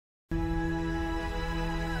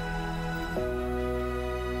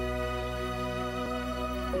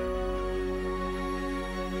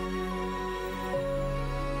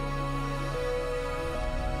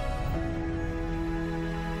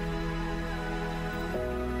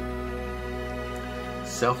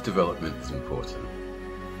self-development is important.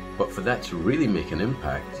 But for that to really make an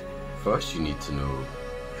impact, first you need to know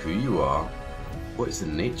who you are, what is the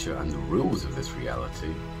nature and the rules of this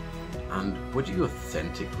reality, and what do you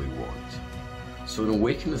authentically want. So in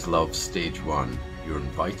Awaken as Love Stage 1, you're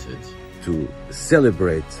invited to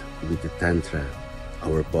celebrate with the Tantra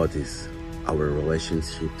our bodies, our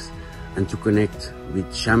relationships, and to connect with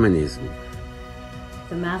Shamanism,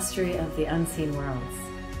 the mastery of the unseen worlds,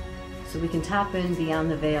 so we can tap in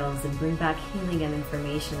beyond the veils and bring back healing and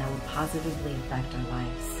information that will positively affect our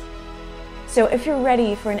lives. So if you're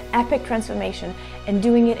ready for an epic transformation and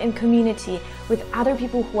doing it in community with other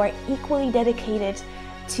people who are equally dedicated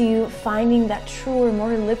to finding that truer,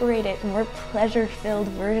 more liberated, more pleasure-filled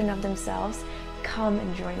version of themselves, come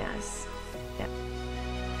and join us. Yeah.